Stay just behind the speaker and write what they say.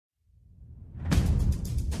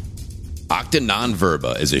Octa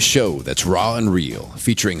Non-Verba is a show that's raw and real,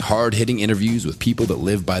 featuring hard-hitting interviews with people that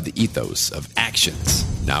live by the ethos of actions,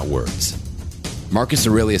 not words. Marcus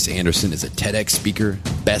Aurelius Anderson is a TEDx speaker,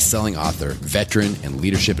 best-selling author, veteran, and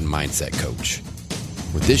leadership and mindset coach.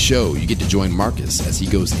 With this show, you get to join Marcus as he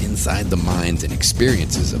goes inside the minds and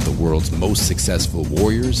experiences of the world's most successful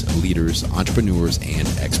warriors, leaders, entrepreneurs, and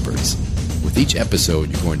experts. With each episode,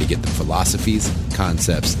 you're going to get the philosophies,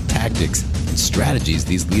 concepts, tactics, and strategies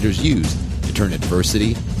these leaders use to turn adversity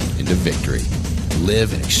into victory.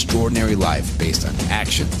 Live an extraordinary life based on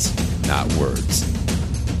actions, not words.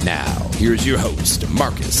 Now, here's your host,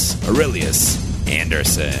 Marcus Aurelius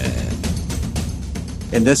Anderson.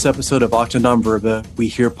 In this episode of Octa Non-Verba, we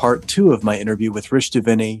hear part 2 of my interview with Rich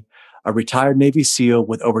Diviney, a retired Navy SEAL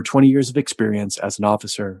with over 20 years of experience as an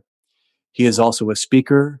officer. He is also a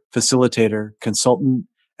speaker, facilitator, consultant,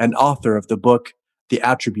 and author of the book, The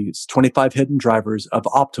Attributes, 25 Hidden Drivers of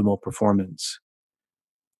Optimal Performance.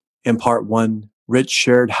 In part 1, Rich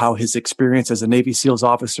shared how his experience as a Navy SEALs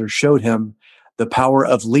officer showed him the power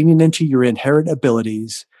of leaning into your inherent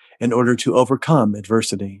abilities in order to overcome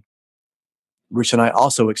adversity. Rich and I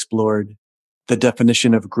also explored the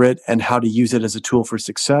definition of grit and how to use it as a tool for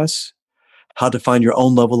success, how to find your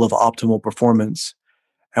own level of optimal performance,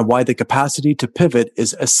 and why the capacity to pivot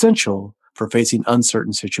is essential for facing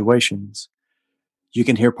uncertain situations. You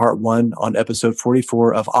can hear part 1 on episode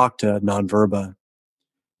 44 of Octa Non-Verba.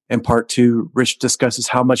 In part 2, Rich discusses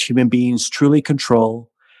how much human beings truly control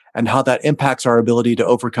and how that impacts our ability to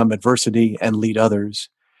overcome adversity and lead others.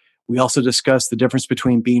 We also discuss the difference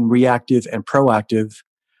between being reactive and proactive,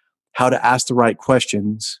 how to ask the right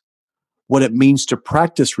questions, what it means to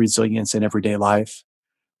practice resilience in everyday life,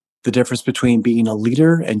 the difference between being a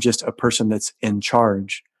leader and just a person that's in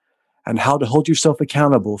charge, and how to hold yourself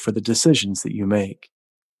accountable for the decisions that you make.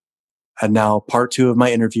 And now, part 2 of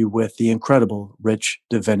my interview with the incredible Rich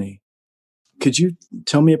Diviney. Could you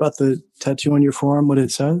tell me about the tattoo on your forearm, what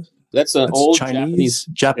it says? That's old Japanese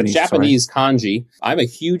kanji. I'm a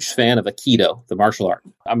huge fan of Aikido, the martial art.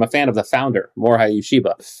 I'm a fan of the founder, Morihei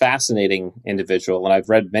Ueshiba. Fascinating individual, and I've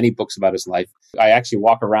read many books about his life. I actually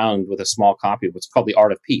walk around with a small copy of what's called The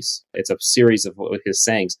Art of Peace. It's a series of his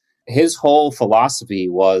sayings. His whole philosophy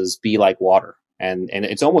was be like water. And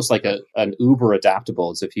it's almost like an uber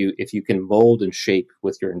adaptable. It's if you can mold and shape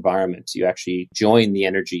with your environment, you actually join the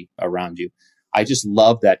energy around you. I just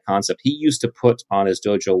love that concept. He used to put on his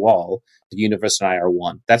dojo wall, the universe and I are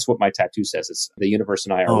one. That's what my tattoo says. It's the universe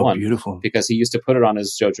and I are one. Beautiful. Because he used to put it on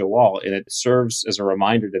his dojo wall, and it serves as a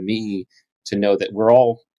reminder to me to know that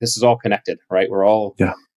this is all connected, right?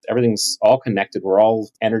 Everything's all connected. We're all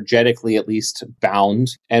energetically at least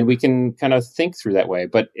bound, and we can kind of think through that way.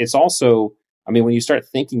 But it's also, when you start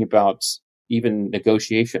thinking about even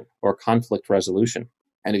negotiation or conflict resolution,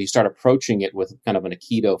 and if you start approaching it with kind of an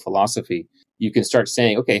Aikido philosophy, you can start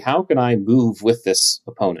saying, okay, how can I move with this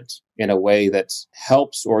opponent in a way that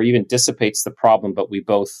helps or even dissipates the problem, but we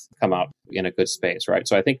both come out in a good space, right?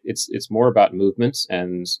 So I think it's more about movement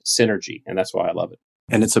and synergy, and that's why I love it.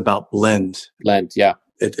 And it's about blend. Blend, yeah.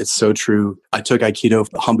 It's so true. I took Aikido,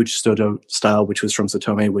 Hanbuchi style, which was from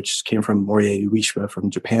Satome, which came from Morihei Ueshiba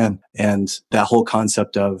from Japan. And that whole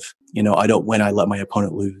concept of, I don't win, I let my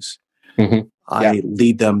opponent lose. Mm-hmm. I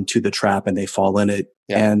lead them to the trap and they fall in it.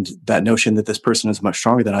 Yeah. And that notion that this person is much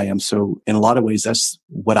stronger than I am. So in a lot of ways, that's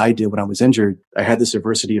what I did when I was injured. I had this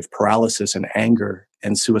adversity of paralysis and anger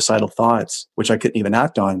and suicidal thoughts, which I couldn't even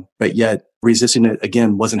act on. But yet resisting it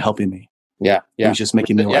again wasn't helping me. Yeah. It was just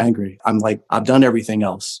making me more angry. I'm like, I've done everything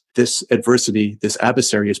else. This adversity, this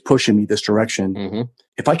adversary is pushing me this direction. Mm-hmm.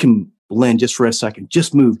 If I can blend just for a second,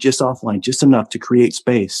 just move, just offline, just enough to create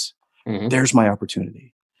space, there's my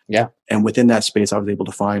opportunity. Yeah. And within that space, I was able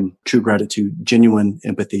to find true gratitude, genuine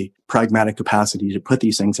empathy, pragmatic capacity to put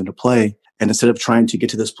these things into play. And instead of trying to get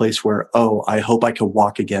to this place where, I hope I can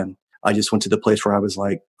walk again, I just went to the place where I was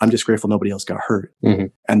like, I'm just grateful nobody else got hurt. Mm-hmm.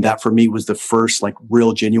 And that for me was the first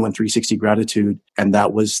real genuine 360 gratitude. And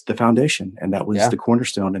that was the foundation. And that was the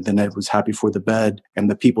cornerstone. And then I was happy for the bed and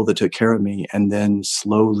the people that took care of me. And then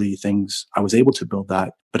slowly I was able to build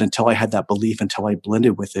that. But until I had that belief, until I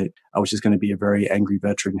blended with it, I was just going to be a very angry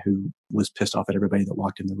veteran who was pissed off at everybody that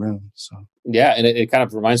walked in the room. So yeah, and it kind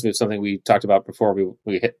of reminds me of something we talked about before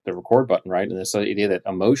we hit the record button, right? And this idea that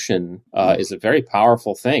emotion is a very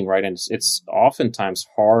powerful thing, right? And it's oftentimes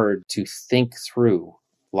hard to think through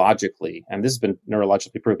logically, and this has been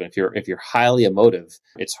neurologically proven. If you're highly emotive,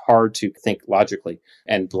 it's hard to think logically,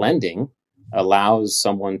 and blending allows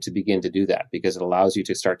someone to begin to do that because it allows you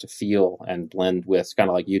to start to feel and blend with, kind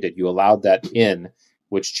of like you did. You allowed that in,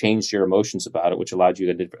 which changed your emotions about it, which allowed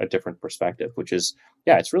you a different perspective, which is,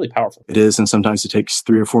 it's really powerful. It is. And sometimes it takes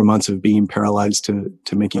 3 or 4 months of being paralyzed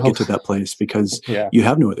to make you get to that place, because you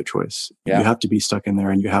have no other choice. You have to be stuck in there,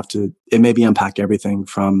 and it made me unpack everything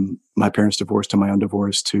from my parents' divorce to my own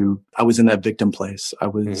divorce to, I was in that victim place.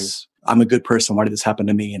 I'm a good person. Why did this happen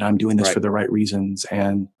to me? And I'm doing this for the right reasons.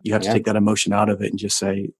 And you have to take that emotion out of it and just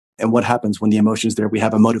say, and what happens when the emotion is there? We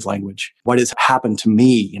have emotive language. Why does it happen to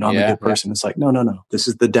me? I'm a good person. It's like, no. This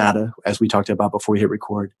is the data, as we talked about before we hit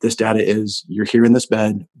record. This data is, you're here in this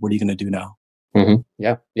bed. What are you going to do now? Mm-hmm.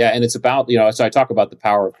 Yeah. And it's about, so I talk about the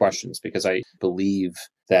power of questions, because I believe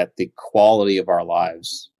that the quality of our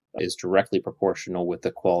lives is directly proportional with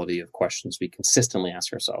the quality of questions we consistently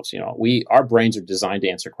ask ourselves. Our brains are designed to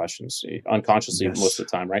answer questions unconsciously most of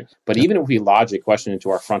the time, right? But even if we lodge a question into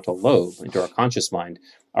our frontal lobe, into our conscious mind,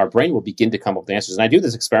 our brain will begin to come up with answers. And I do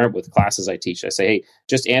this experiment with classes I teach. I say, hey,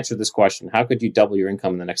 just answer this question. How could you double your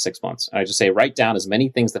income in the next 6 months? And I just say, write down as many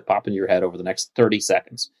things that pop into your head over the next 30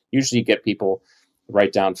 seconds. Usually you get people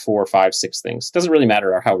write down 4, 5, 6 things. It doesn't really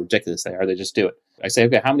matter how ridiculous they are. They just do it. I say,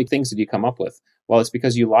 okay, how many things did you come up with? Well, it's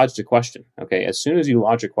because you lodged a question. Okay. As soon as you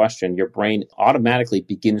lodge a question, your brain automatically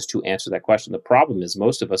begins to answer that question. The problem is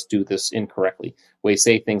most of us do this incorrectly. We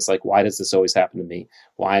say things like, why does this always happen to me?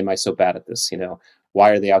 Why am I so bad at this?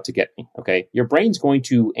 Why are they out to get me? Okay. Your brain's going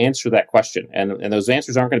to answer that question. And those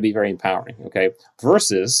answers aren't going to be very empowering. Okay.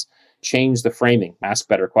 Versus change the framing, ask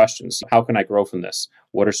better questions. How can I grow from this?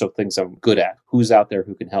 What are some things I'm good at? Who's out there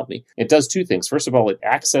who can help me? It does 2 things. First of all, it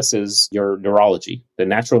accesses your neurology, the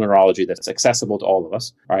natural neurology that's accessible to all of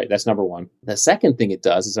us. All right, that's number 1. The second thing it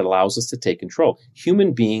does is it allows us to take control.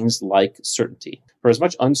 Human beings like certainty. For as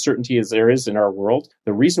much uncertainty as there is in our world,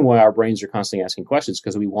 the reason why our brains are constantly asking questions is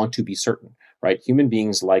because we want to be certain, right? Human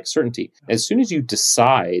beings like certainty. As soon as you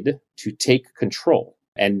decide to take control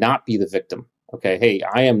and not be the victim, okay, hey,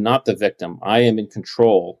 I am not the victim. I am in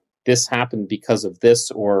control. This happened because of this,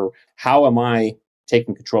 or how am I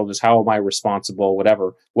taking control of this? How am I responsible?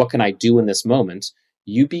 Whatever. What can I do in this moment?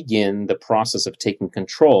 You begin the process of taking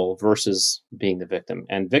control versus being the victim.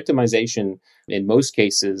 And victimization in most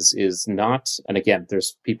cases is not, and again,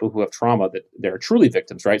 there's people who have trauma that they're truly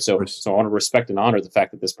victims, right? So I want to respect and honor the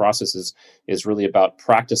fact that this process is really about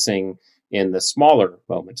practicing in the smaller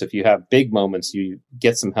moments. If you have big moments, you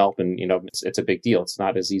get some help, and it's a big deal. It's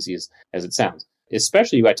not as easy as it sounds.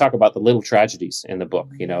 Especially, I talk about the little tragedies in the book,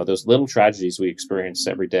 those little tragedies we experience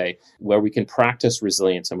every day, where we can practice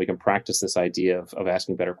resilience and we can practice this idea of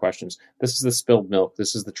asking better questions. This is the spilled milk.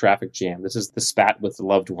 This is the traffic jam. This is the spat with the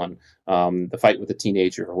loved one, the fight with a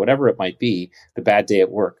teenager, or whatever it might be, the bad day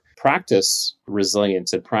at work. Practice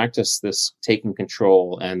resilience and practice this taking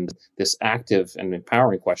control and this active and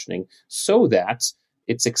empowering questioning, so that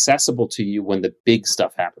it's accessible to you when the big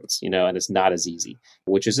stuff happens, and it's not as easy,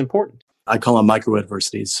 which is important. I call them micro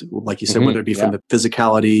adversities, like you said, whether it be from the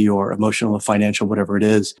physicality or emotional or financial, whatever it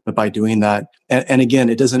is. But by doing that, and again,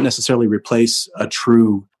 it doesn't necessarily replace a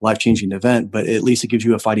true life-changing event, but at least it gives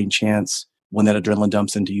you a fighting chance when that adrenaline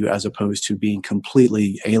dumps into you, as opposed to being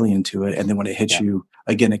completely alien to it. And then when it hits you,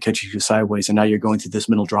 again, it catches you sideways. And now you're going through this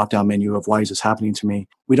middle drop-down menu of, why is this happening to me?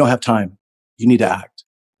 We don't have time. You need to act.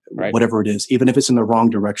 Right. Whatever it is, even if it's in the wrong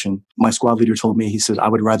direction. My squad leader told me, he said, I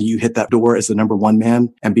would rather you hit that door as the number 1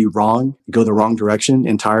 man and be wrong, go the wrong direction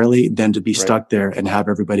entirely, than to be stuck there and have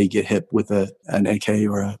everybody get hit with an AK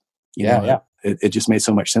or a, It just made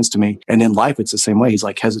so much sense to me. And in life, it's the same way. He's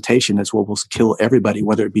like, hesitation is what will kill everybody,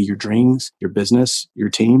 whether it be your dreams, your business, your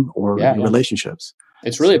team, or your relationships.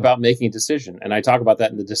 It's really about making a decision. And I talk about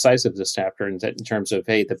that in the decisiveness chapter in terms of,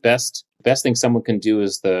 hey, the best thing someone can do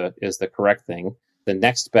is the correct thing. The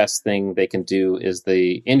next best thing they can do is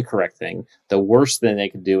the incorrect thing. The worst thing they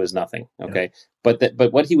can do is nothing. Okay. Yeah.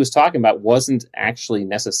 But what he was talking about wasn't actually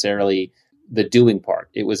necessarily the doing part.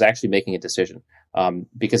 It was actually making a decision.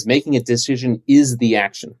 Because making a decision is the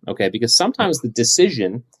action. Okay. Because sometimes the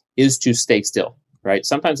decision is to stay still. Right?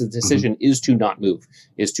 Sometimes the decision is to not move,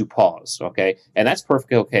 is to pause. Okay. And that's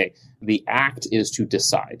perfectly okay. The act is to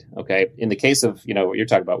decide. Okay. In the case of, what you're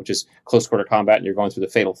talking about, which is close quarter combat, and you're going through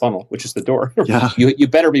the fatal funnel, which is the door, you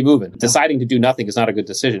better be moving. Deciding to do nothing is not a good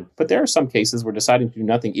decision. But there are some cases where deciding to do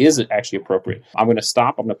nothing is actually appropriate. I'm going to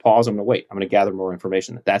stop. I'm going to pause. I'm going to wait. I'm going to gather more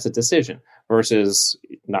information. That's a decision versus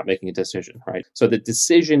not making a decision. Right. So the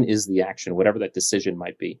decision is the action, whatever that decision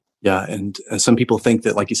might be. Yeah. And some people think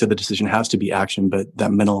that, like you said, the decision has to be action, but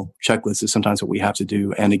that mental checklist is sometimes what we have to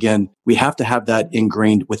do. And again, we have to have that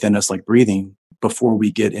ingrained within us, like breathing. before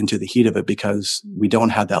we get into the heat of it, because we don't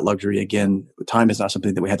have that luxury. Again, time is not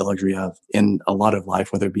something that we had the luxury of in a lot of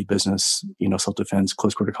life, whether it be business, self-defense,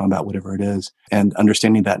 close quarter combat, whatever it is. And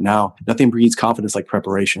understanding that now, nothing breeds confidence like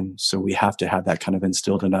preparation. So we have to have that kind of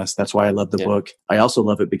instilled in us. That's why I love the book. I also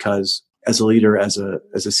love it because as a leader, as a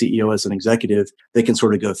CEO, as an executive, they can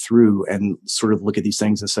sort of go through and sort of look at these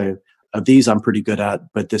things and say, of these I'm pretty good at,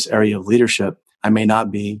 but this area of leadership, I may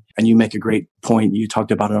not be. And you make a great point. You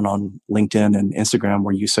talked about it on LinkedIn and Instagram,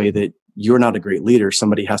 where you say that you're not a great leader.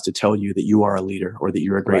 Somebody has to tell you that you are a leader or that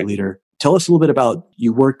you're a great leader. Tell us a little bit about,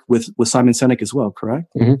 you work with Simon Sinek as well, correct?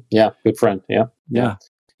 Mm-hmm. Yeah. Good friend. Yeah.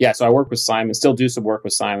 So I work with Simon, still do some work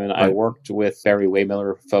with Simon. Right. I worked with Barry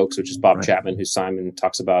Waymiller folks, which is Bob Chapman, who Simon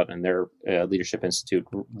talks about in their Leadership Institute.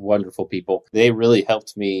 Wonderful people. They really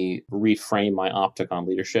helped me reframe my optic on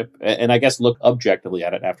leadership and I guess look objectively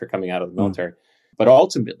at it after coming out of the military. But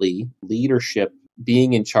ultimately, leadership,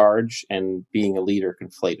 being in charge and being a leader,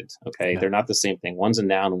 conflated. Okay. They're not the same thing. One's a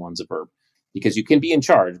noun and one's a verb. Because you can be in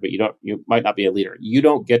charge, but you might not be a leader. You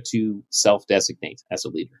don't get to self-designate as a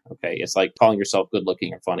leader. Okay. It's like calling yourself good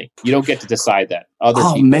looking or funny. You don't get to decide that. Other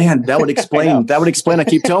people. Man, that would explain, I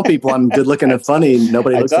keep telling people I'm good looking and funny.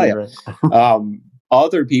 Nobody looks at me right.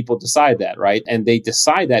 Other people decide that, right? And they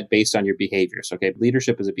decide that based on your behaviors. Okay.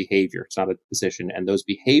 Leadership is a behavior. It's not a position. And those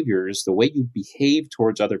behaviors, the way you behave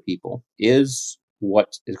towards other people is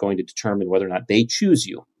what is going to determine whether or not they choose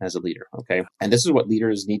you as a leader. Okay. And this is what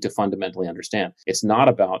leaders need to fundamentally understand. It's not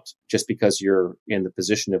about just because you're in the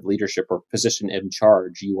position of leadership or position in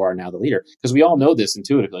charge, you are now the leader. Because we all know this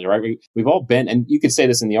intuitively, right? We've all been, and you could say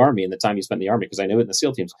this in the Army, in the time you spent in the Army, because I knew it in the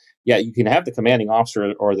SEAL teams. Yeah, you can have the commanding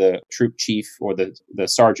officer or the troop chief or the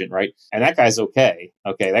sergeant, right? And that guy's okay.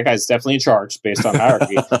 Okay. That guy's definitely in charge based on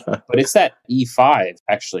hierarchy. But it's that E5,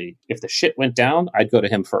 actually, if the shit went down, I'd go to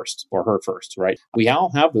him first or her first, right? We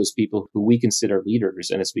all have those people who we consider leaders,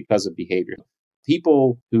 and it's because of behavior.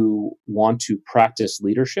 People who want to practice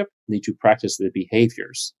leadership need to practice the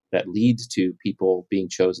behaviors that lead to people being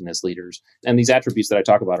chosen as leaders. And these attributes that I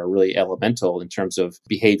talk about are really elemental in terms of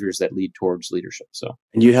behaviors that lead towards leadership.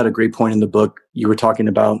 And you had a great point in the book. You were talking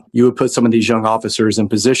about, you would put some of these young officers in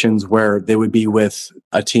positions where they would be with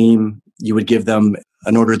a team. You would give them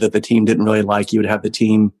an order that the team didn't really like. You would have the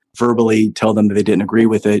team verbally tell them that they didn't agree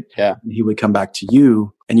with it. Yeah. He would come back to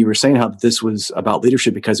you. And you were saying how this was about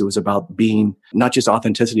leadership because it was about being not just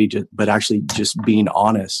authenticity, but actually just being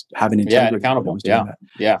honest, having integrity. Yeah, accountable.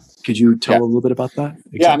 Yeah. Could you tell a little bit about that? Example?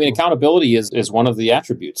 Yeah, I mean, accountability is one of the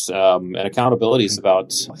attributes. And accountability is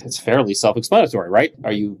about, it's fairly self-explanatory, right?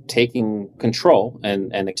 Are you taking control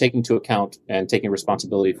and taking into account and taking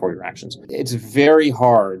responsibility for your actions? It's very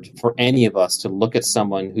hard for any of us to look at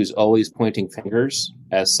someone who's always pointing fingers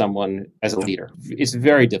as a leader. It's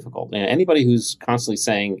very difficult. And anybody who's constantly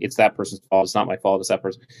saying, it's that person's fault, it's not my fault, it's that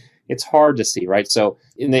person, it's hard to see, right? So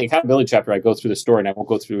in the accountability chapter, I go through the story, and I won't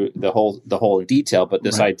go through the whole in detail, but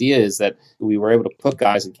this idea is that we were able to put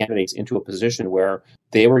guys and candidates into a position where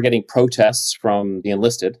they were getting protests from the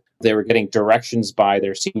enlisted. They were getting directions by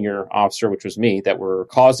their senior officer, which was me, that were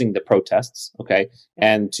causing the protests, okay?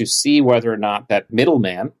 And to see whether or not that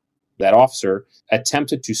middleman, that officer,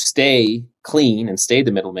 attempted to stay clean and stay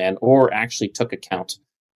the middleman, or actually took account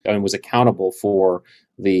and was accountable for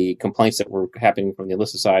the complaints that were happening from the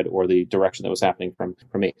enlisted side or the direction that was happening from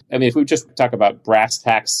me. I mean, if we just talk about brass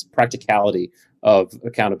tacks practicality of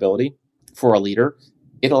accountability for a leader,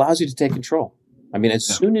 it allows you to take control. I mean, as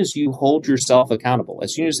soon as you hold yourself accountable,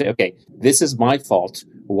 as soon as you say, okay, this is my fault,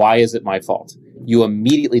 why is it my fault? You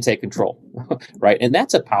immediately take control, right? And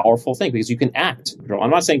that's a powerful thing because you can act. I'm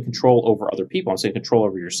not saying control over other people. I'm saying control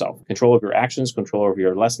over yourself, control over your actions, control over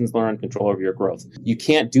your lessons learned, control over your growth. You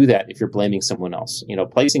can't do that if you're blaming someone else.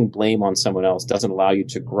 Placing blame on someone else doesn't allow you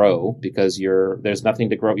to grow because there's nothing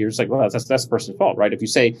to grow. You're just like, well, that's the person's fault, right? If you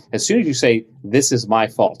say, as soon as you say, this is my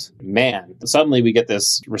fault, man, suddenly we get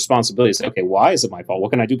this responsibility to say, okay, why is it my fault? What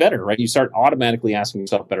can I do better, right? You start automatically asking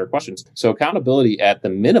yourself better questions. So accountability at the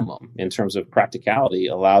minimum in terms of practicality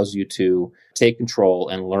allows you to take control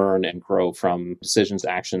and learn and grow from decisions,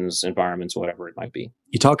 actions, environments, whatever it might be.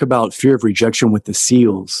 You talk about fear of rejection with the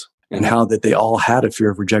SEALs and how that they all had a fear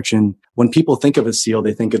of rejection. When people think of a SEAL,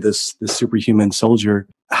 they think of this superhuman soldier.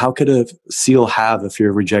 How could a SEAL have a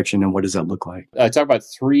fear of rejection, and what does that look like? I talk about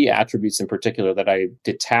 3 attributes in particular that I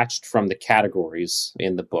detached from the categories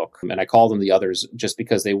in the book. And I call them the others just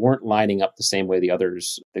because they weren't lining up the same way the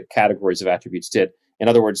categories of attributes did. In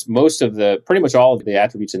other words, pretty much all of the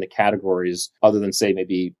attributes in the categories, other than say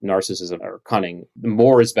maybe narcissism or cunning,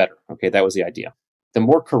 more is better. Okay, that was the idea. the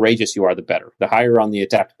more courageous you are, the better. The higher on the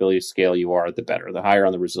adaptability scale you are, the better. The higher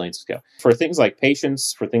on the resilience scale. For things like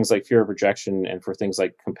patience, for things like fear of rejection, and for things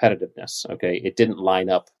like competitiveness, okay, it didn't line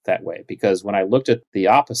up that way. Because when I looked at the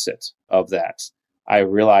opposite of that, I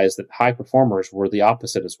realized that high performers were the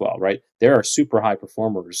opposite as well, right? There are super high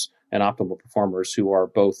performers and optimal performers who are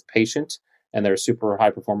both patient, and there are super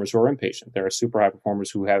high performers who are impatient. There are super high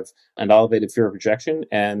performers who have an elevated fear of rejection,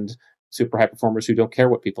 and super high performers who don't care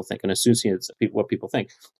what people think and associate what people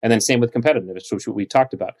think. And then same with competitiveness, which we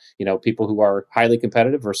talked about, people who are highly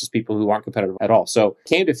competitive versus people who aren't competitive at all. So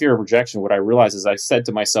came to fear of rejection. What I realized is I said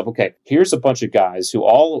to myself, okay, here's a bunch of guys who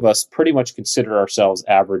all of us pretty much consider ourselves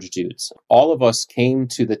average dudes. All of us came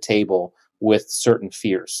to the table with certain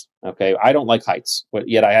fears. Okay. I don't like heights, but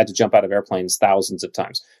yet I had to jump out of airplanes thousands of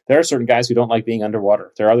times. There are certain guys who don't like being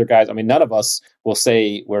underwater. There are other guys. None of us will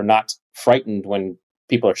say we're not frightened when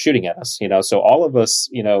people are shooting at us, so all of us,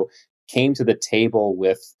 came to the table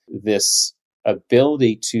with this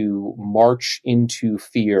ability to march into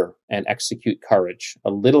fear and execute courage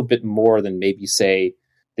a little bit more than maybe, say,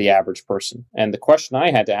 the average person. And the question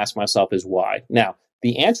I had to ask myself is why? Now,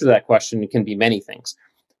 the answer to that question can be many things,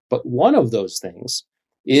 but one of those things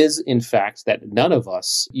is, in fact, that none of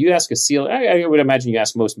us, you ask a SEAL, I would imagine you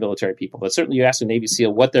ask most military people, but certainly you ask a Navy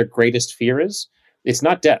SEAL what their greatest fear is, it's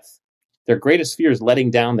not death. Their greatest fear is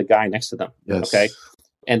letting down the guy next to them. Yes. Okay.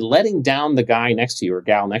 And letting down the guy next to you or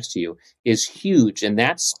gal next to you is huge. And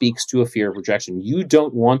that speaks to a fear of rejection. You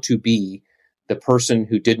don't want to be the person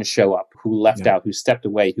who didn't show up, who left out, who stepped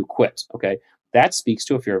away, who quit. Okay. That speaks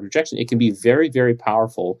to a fear of rejection. It can be very, very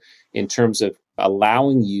powerful in terms of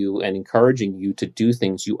allowing you and encouraging you to do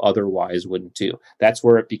things you otherwise wouldn't do. That's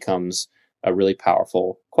where it becomes a really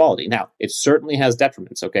powerful quality. Now, it certainly has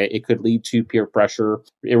detriments, okay? It could lead to peer pressure,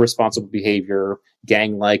 irresponsible behavior,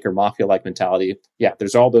 gang-like or mafia-like mentality. Yeah,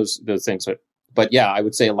 there's all those things. But yeah, I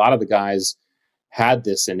would say a lot of the guys had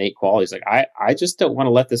this innate qualities. Like, I just don't want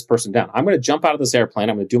to let this person down. I'm going to jump out of this airplane.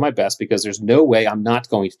 I'm going to do my best because there's no way I'm not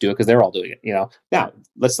going to do it because they're all doing it, Now,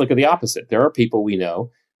 let's look at the opposite. There are people we know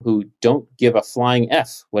who don't give a flying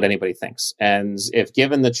F what anybody thinks. And if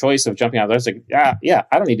given the choice of jumping out there, it's like, yeah,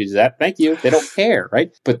 I don't need to do that. Thank you. They don't care,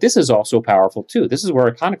 right? But this is also powerful too. This is where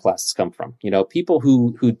iconoclasts come from. People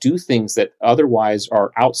who do things that otherwise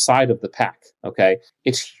are outside of the pack. Okay.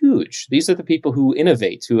 It's huge. These are the people who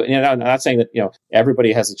innovate, I'm not saying that,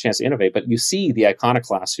 everybody has a chance to innovate, but you see the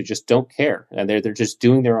iconoclasts who just don't care. And they're just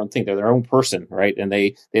doing their own thing. They're their own person, right? And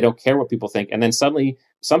they don't care what people think. And then suddenly,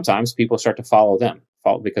 sometimes people start to follow them.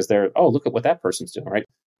 Because they're, look at what that person's doing, right?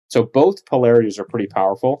 So both polarities are pretty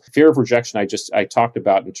powerful. Fear of rejection, I talked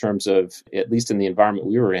about in terms of, at least in the environment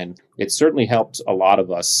we were in, it certainly helped a lot of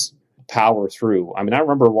us power through. I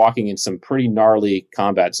remember walking in some pretty gnarly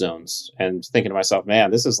combat zones and thinking to myself, man,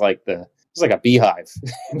 this is like a beehive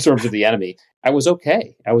in terms of the enemy. I was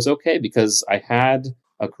okay because I had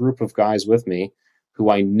a group of guys with me who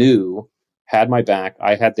I knew had my back,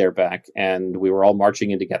 I had their back, and we were all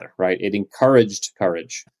marching in together, right? It encouraged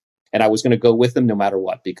courage. And I was going to go with them no matter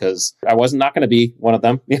what, because I was not going to be one of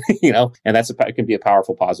them, and it can be a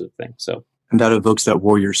powerful, positive thing. So. And that evokes that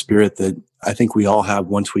warrior spirit that I think we all have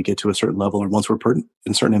once we get to a certain level or once we're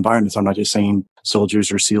in certain environments. I'm not just saying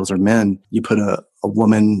soldiers or SEALs or men. You put a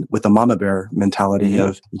woman with a mama bear mentality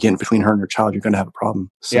of you get in between her and her child, you're going to have a problem.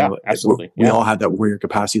 So yeah, absolutely. We all have that warrior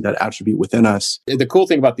capacity, that attribute within us. The cool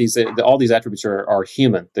thing about these, all these attributes are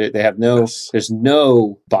human. They have there's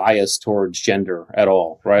no bias towards gender at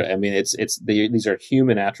all, right? These are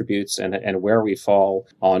human attributes, and where we fall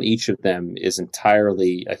on each of them is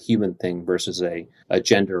entirely a human thing versus a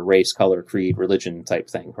gender, race, color, creed, religion type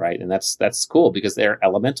thing, right? And that's cool because they're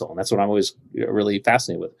elemental, and that's what I'm always really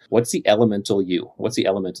fascinated with. What's the elemental you? What's the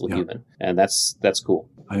elemental human? And that's cool.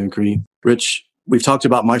 I agree. Rich, we've talked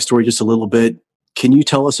about my story just a little bit. Can you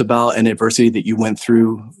tell us about an adversity that you went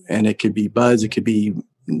through? And it could be BUD/S, it could be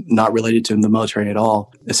not related to the military at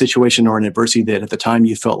all. A situation or an adversity that at the time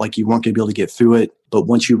you felt like you weren't going to be able to get through it, but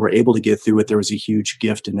once you were able to get through it, there was a huge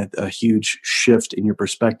gift and a huge shift in your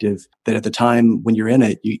perspective that at the time when you're in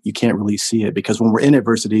it, you can't really see it, because when we're in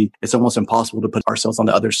adversity, it's almost impossible to put ourselves on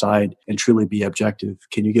the other side and truly be objective.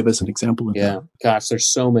 Can you give us an example of that? Gosh, there's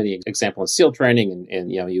so many examples in SEAL training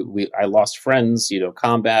and I lost friends,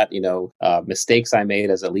 combat, mistakes I made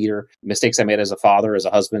as a leader, mistakes I made as a father, as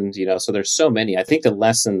a husband, so there's so many. I think the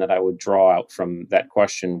lesson that I would draw out from that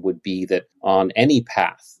question would be that on any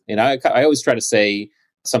path, and I always try to say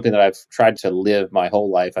something that I've tried to live my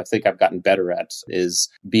whole life, I think I've gotten better at, is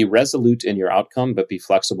be resolute in your outcome, but be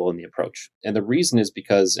flexible in the approach. And the reason is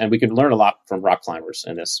because, and we can learn a lot from rock climbers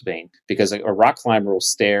in this vein, because a rock climber will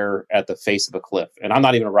stare at the face of a cliff. And I'm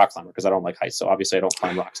not even a rock climber because I don't like heights. So obviously I don't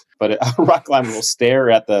climb rocks. But a rock climber will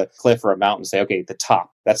stare at the cliff or a mountain and say, okay, the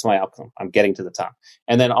top, that's my outcome. I'm getting to the top.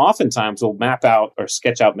 And then oftentimes we'll map out or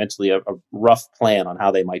sketch out mentally a rough plan on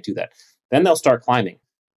how they might do that. Then they'll start climbing.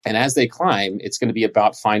 And as they climb, it's going to be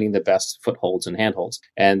about finding the best footholds and handholds.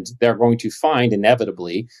 And they're going to find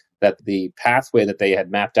inevitably that the pathway that they had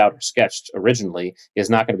mapped out or sketched originally is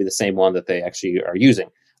not going to be the same one that they actually are using.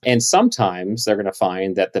 And sometimes they're going to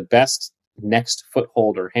find that the best next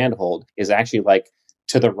foothold or handhold is actually like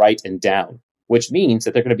to the right and down, which means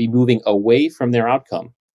that they're going to be moving away from their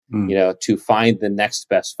outcome, to find the next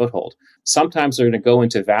best foothold. Sometimes they're going to go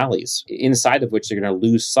into valleys inside of which they're going to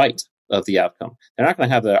lose sight of the outcome. They're not going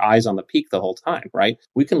to have their eyes on the peak the whole time, right?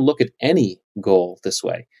 We can look at any goal this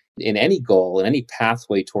way. In any goal, in any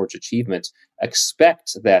pathway towards achievement,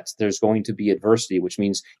 expect that there's going to be adversity, which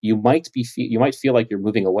means you might feel like you're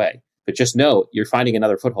moving away. But just know you're finding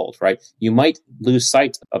another foothold, right? You might lose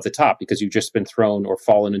sight of the top because you've just been thrown or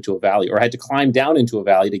fallen into a valley or had to climb down into a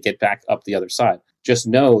valley to get back up the other side. Just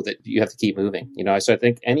know that you have to keep moving. So I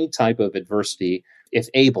think any type of adversity, if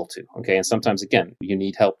able to, okay, and sometimes again you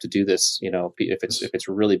need help to do this, if it's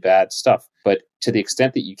really bad stuff. But to the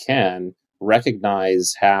extent that you can,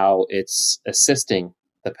 recognize how it's assisting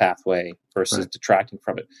the pathway versus detracting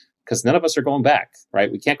from it. Because none of us are going back,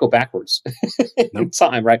 right? We can't go backwards in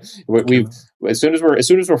time, right? As soon as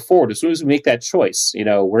we're forward, as soon as we make that choice,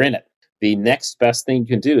 we're in it. The next best thing you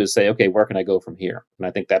can do is say, okay, where can I go from here? And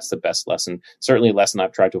I think that's the best lesson. Certainly a lesson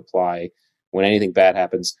I've tried to apply when anything bad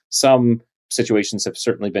happens. Some situations have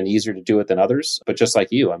certainly been easier to do it than others, but just like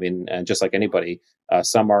you, and just like anybody,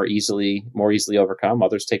 some are more easily overcome.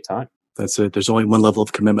 Others take time. That's it. There's only one level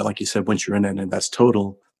of commitment, like you said, once you're in it, and that's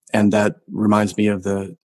total. And that reminds me of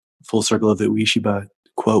the full circle of the Ueshiba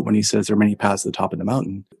quote when he says there are many paths to the top of the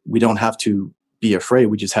mountain. We don't have to be afraid.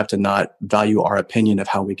 We just have to not value our opinion of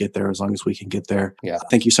how we get there as long as we can get there. Yeah.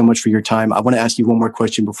 Thank you so much for your time. I want to ask you one more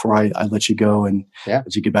question before I let you go and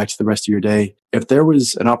as you get back to the rest of your day. If there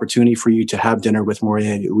was an opportunity for you to have dinner with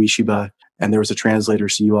Morihei Ueshiba and there was a translator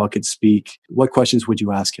so you all could speak, what questions would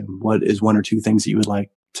you ask him? What is one or two things that you would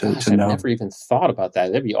like to know? I've never even thought about that.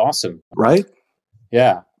 That'd be awesome. Right?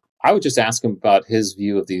 Yeah. I would just ask him about his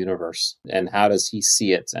view of the universe and how does he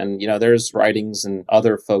see it. And, there's writings and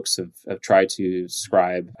other folks have tried to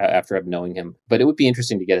describe after I've knowing him. But it would be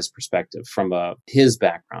interesting to get his perspective from his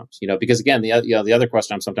background, because again, the other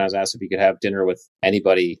question I'm sometimes asked, if you could have dinner with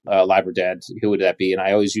anybody, alive or dead, who would that be? And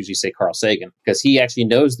I always usually say Carl Sagan, because he actually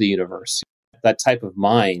knows the universe. That type of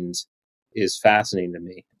mind is fascinating to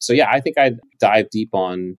me. So yeah, I think I'd dive deep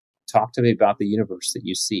on talk to me about the universe that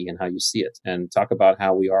you see and how you see it, and talk about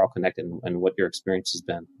how we are all connected and what your experience has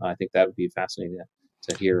been. I think that would be fascinating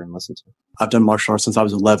to hear and listen to. I've done martial arts since I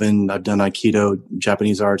was 11. I've done Aikido,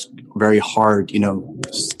 Japanese arts, very hard,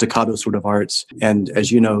 staccato sort of arts. And as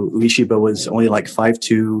you know, Ueshiba was only like 5'2".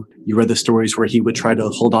 You read the stories where he would try to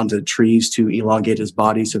hold on to trees to elongate his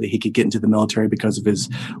body so that he could get into the military because of his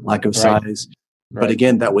lack of size. Right. But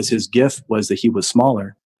again, that was his gift, was that he was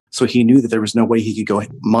smaller. So he knew that there was no way he could go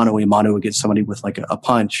mano a mano against somebody with like a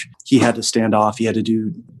punch. He had to stand off. He had to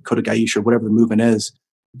do Kotegaeshi or whatever the movement is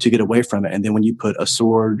to get away from it. And then when you put a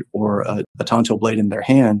sword or a tanto blade in their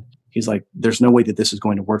hand, he's like, there's no way that this is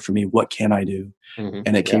going to work for me. What can I do? Mm-hmm.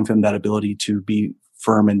 And it came from that ability to be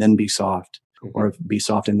firm and then be soft, or be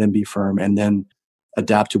soft and then be firm, and then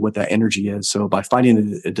adapt to what that energy is. So by fighting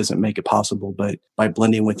it, it doesn't make it possible, but by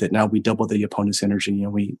blending with it, now we double the opponent's energy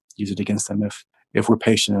and we use it against them if we're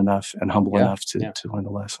patient enough and humble enough to learn the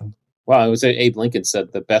lesson. Well, it was Abe Lincoln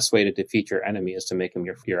said the best way to defeat your enemy is to make him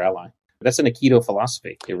your ally. That's an Aikido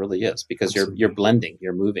philosophy. It really is, because you're blending,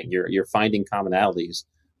 you're moving, you're finding commonalities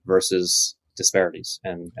versus disparities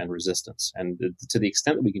and resistance. And to the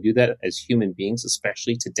extent that we can do that as human beings,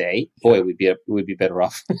 especially today, boy, we'd be better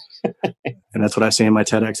off. And that's what I say in my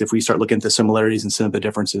TEDx. If we start looking at the similarities and some of the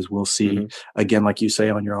differences, we'll see, again, like you say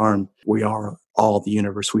on your arm, we are all the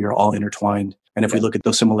universe. We are all intertwined. And if we look at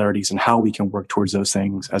those similarities and how we can work towards those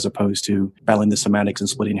things, as opposed to battling the semantics and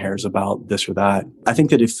splitting hairs about this or that, I think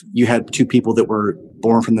that if you had two people that were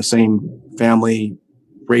born from the same family,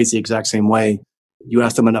 raised the exact same way, you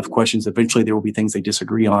ask them enough questions, eventually there will be things they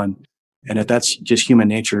disagree on. And if that's just human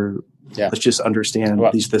nature, let's just understand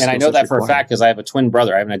these. And I know that for a fact because I have a twin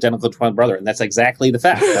brother. I have an identical twin brother, and that's exactly the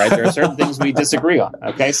fact, right? There are certain things we disagree on.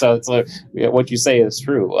 Okay, so it's what you say is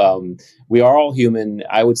true. We are all human.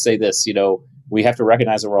 I would say this, we have to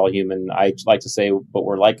recognize that we're all human. I like to say, but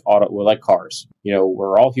we're like cars.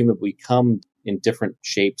 We're all human. We come in different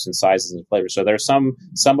shapes and sizes and flavors. So there's some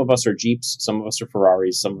of us are Jeeps, some of us are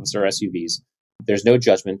Ferraris, some of us are SUVs. There's no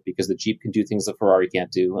judgment because the Jeep can do things the Ferrari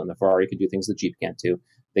can't do, and the Ferrari can do things the Jeep can't do.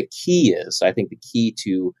 The key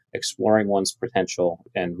to exploring one's potential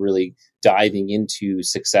and really diving into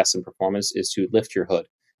success and performance is to lift your hood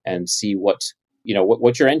and see what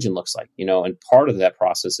your engine looks like, and part of that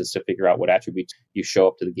process is to figure out what attributes you show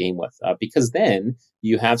up to the game with, because then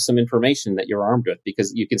you have some information that you're armed with,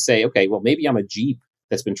 because you can say, okay, well, maybe I'm a Jeep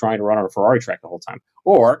that's been trying to run on a Ferrari track the whole time,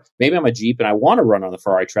 or maybe I'm a Jeep and I want to run on the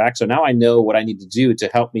Ferrari track. So now I know what I need to do to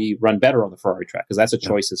help me run better on the Ferrari track, because that's a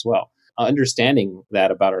choice as well. Understanding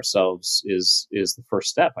that about ourselves is the first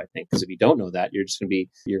step, I think, because if you don't know that, you're going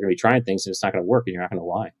to be trying things and it's not going to work and you're not going to know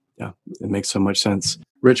why. Yeah, it makes so much sense.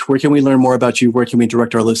 Rich, where can we learn more about you? Where can we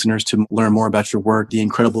direct our listeners to learn more about your work, the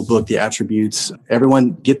incredible book, the attributes?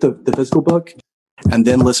 Everyone get the physical book and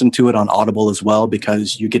then listen to it on Audible as well,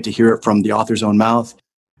 because you get to hear it from the author's own mouth.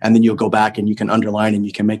 And then you'll go back and you can underline and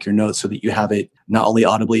you can make your notes so that you have it not only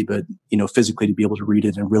audibly, but, physically to be able to read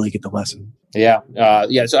it and really get the lesson. Yeah.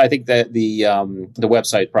 So I think that the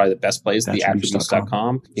website is probably the best place,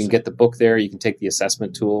 theattributes.com. You can get the book there. You can take the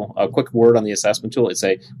assessment tool. A quick word on the assessment tool.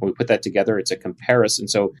 When we put that together, it's a comparison.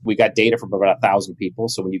 So we got data from about 1,000 people.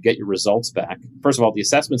 So when you get your results back, first of all, the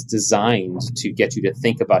assessment's designed to get you to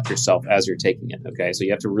think about yourself as you're taking it. Okay. So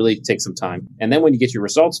you have to really take some time. And then when you get your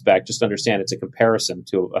results back, just understand it's a comparison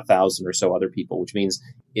to 1,000 or so other people, which means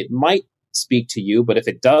it might speak to you, but if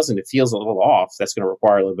it does and it feels a little off, that's going to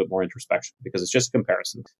require a little bit more introspection, because it's just a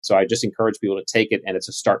comparison. So I just encourage people to take it, and it's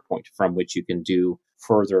a start point from which you can do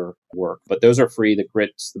further work. But those are free: the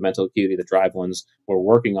grit, the mental acuity, the drive ones. We're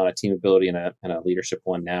working on a team ability and a leadership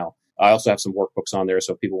one now. I also have some workbooks on there,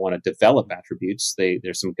 so if people want to develop attributes,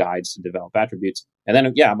 there's some guides to develop attributes. And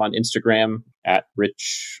then, I'm on Instagram at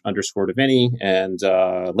Rich_Divini and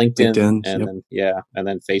LinkedIn, and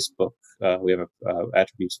then Facebook. We have a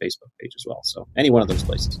attributes Facebook page as well. So any one of those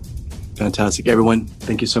places. Fantastic. Everyone,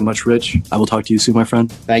 thank you so much, Rich. I will talk to you soon, my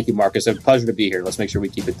friend. Thank you, Marcus. It's a pleasure to be here. Let's make sure we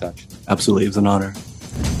keep in touch. Absolutely. It was an honor.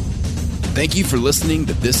 Thank you for listening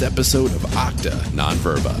to this episode of Octa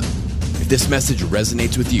Non-Verba. If this message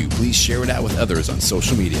resonates with you, please share it out with others on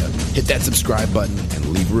social media. Hit that subscribe button and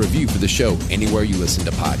leave a review for the show anywhere you listen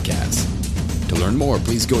to podcasts. To learn more,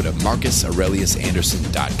 please go to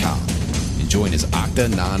MarcusAureliusAnderson.com and join his Octa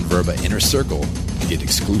Non-Verba Inner Circle to get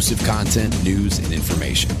exclusive content, news, and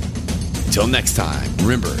information. Until next time,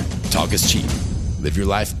 remember, talk is cheap. Live your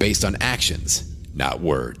life based on actions, not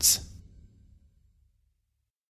words.